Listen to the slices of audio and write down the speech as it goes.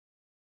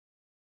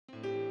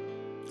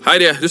Hi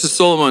there, this is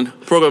Solomon.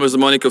 Program is the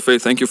Money Cafe.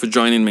 Thank you for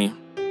joining me.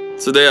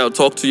 Today I'll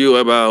talk to you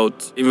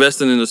about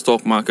investing in the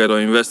stock market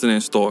or investing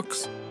in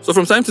stocks. So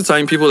from time to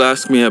time, people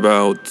ask me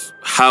about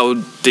how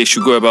they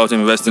should go about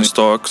investing in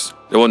stocks.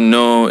 They want to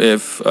know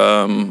if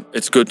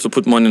it's good to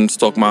put money in the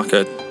stock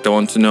market. They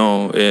want to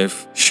know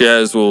if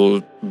shares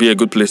will be a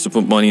good place to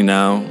put money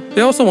now.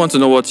 They also want to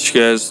know what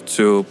shares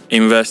to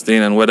invest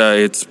in and whether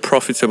it's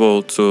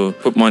profitable to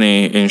put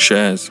money in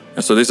shares.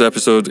 And so this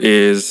episode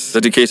is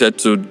dedicated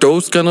to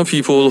those kind of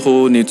people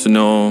who need to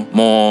know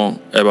more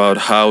about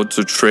how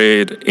to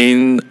trade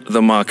in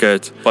the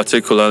market,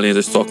 particularly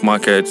the stock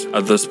market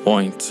at this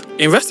point.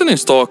 Investing in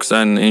stocks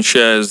and in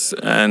shares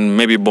and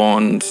maybe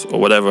bonds or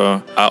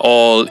whatever are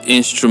all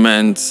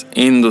instruments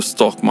in the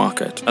stock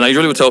market. And I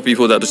usually would tell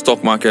people that the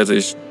stock market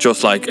is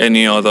just like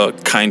any other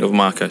kind of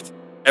market.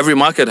 Every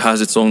market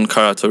has its own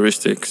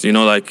characteristics.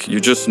 You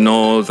just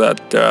know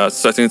that there are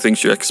certain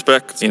things you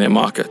expect in a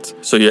market.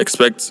 So you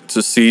expect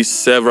to see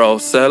several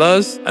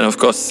sellers and, of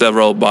course,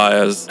 several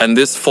buyers. And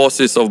this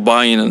forces of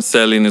buying and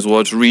selling is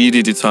what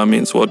really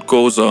determines what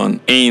goes on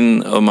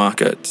in a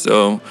market.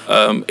 So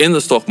in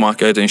the stock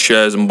market, in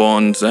shares and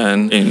bonds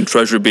and in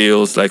treasury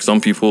bills, like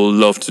some people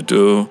love to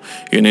do,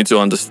 you need to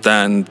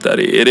understand that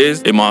it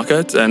is a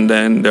market, and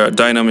then there are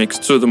dynamics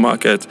to the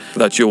market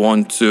that you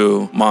want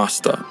to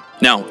master.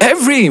 Now,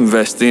 every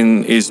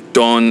investing is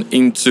done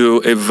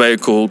into a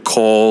vehicle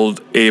called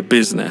a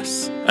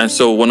business. And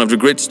so one of the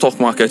great stock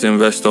market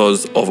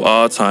investors of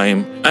our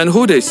time, and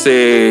who they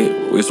say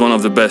is one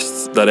of the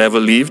best that ever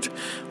lived,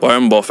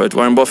 Warren Buffett.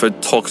 Warren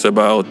Buffett talks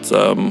about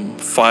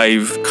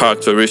 5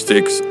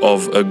 characteristics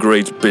of a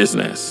great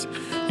business.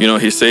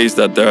 He says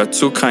that there are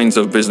 2 kinds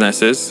of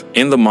businesses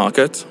in the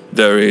market.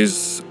 There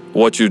is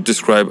what you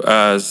describe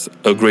as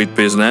a great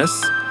business,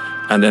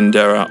 and then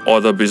there are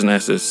other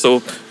businesses.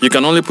 So you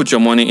can only put your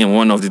money in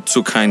one of the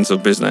 2 kinds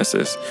of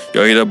businesses.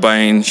 You're either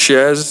buying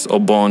shares or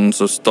bonds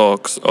or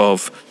stocks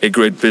of a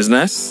great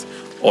business,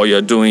 or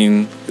you're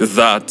doing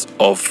that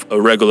of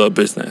a regular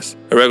business.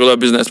 A regular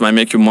business might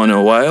make you money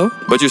a while,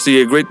 but you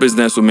see, a great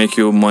business will make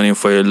you money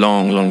for a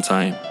long, long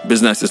time.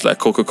 Businesses like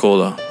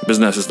Coca-Cola,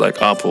 businesses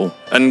like Apple,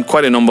 and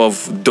quite a number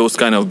of those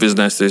kind of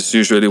businesses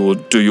usually will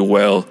do you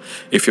well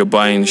if you're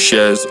buying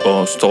shares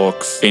or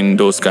stocks in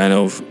those kind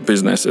of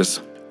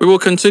businesses. We will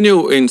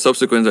continue in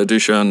subsequent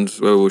editions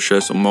where we'll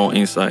share some more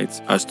insights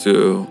as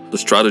to the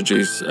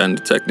strategies and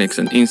the techniques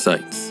and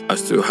insights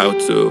as to how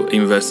to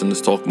invest in the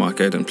stock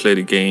market and play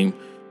the game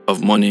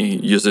of money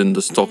using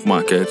the stock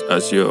market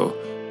as your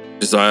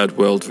desired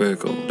wealth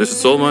vehicle. This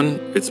is Solomon.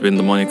 It's been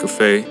the Money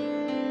Cafe.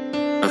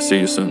 I'll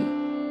see you soon.